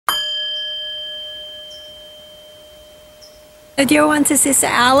Dear ones, this is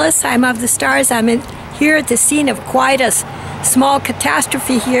Alice. I'm of the stars. I'm here at the scene of quite a small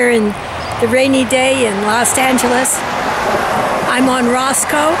catastrophe here in the rainy day in Los Angeles. I'm on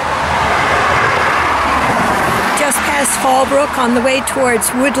Roscoe, just past Fallbrook on the way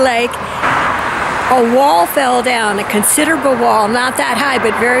towards Wood Lake. A wall fell down, a considerable wall, not that high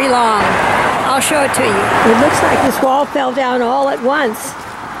but very long. I'll show it to you. It looks like this wall fell down all at once.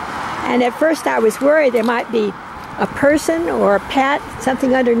 And at first I was worried there might be a person or a pet,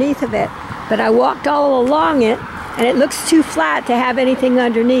 something underneath of it. But I walked all along it, and it looks too flat to have anything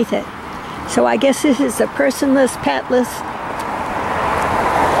underneath it. So I guess this is a personless, petless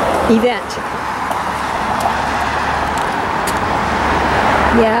event.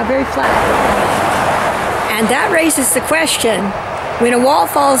 Yeah, very flat. And that raises the question, when a wall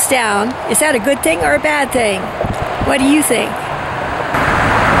falls down, is that a good thing or a bad thing? What do you think?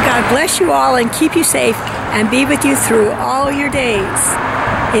 God bless you all and keep you safe and be with you through all your days.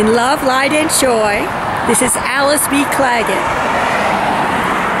 In love, light, and joy, this is Alice B. Clagett.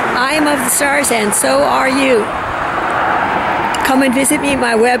 I am of the stars and so are you. Come and visit me at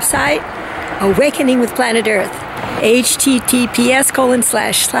my website, Awakening with Planet Earth.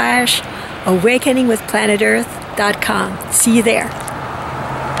 https://awakeningwithplanetearth.com. See you there.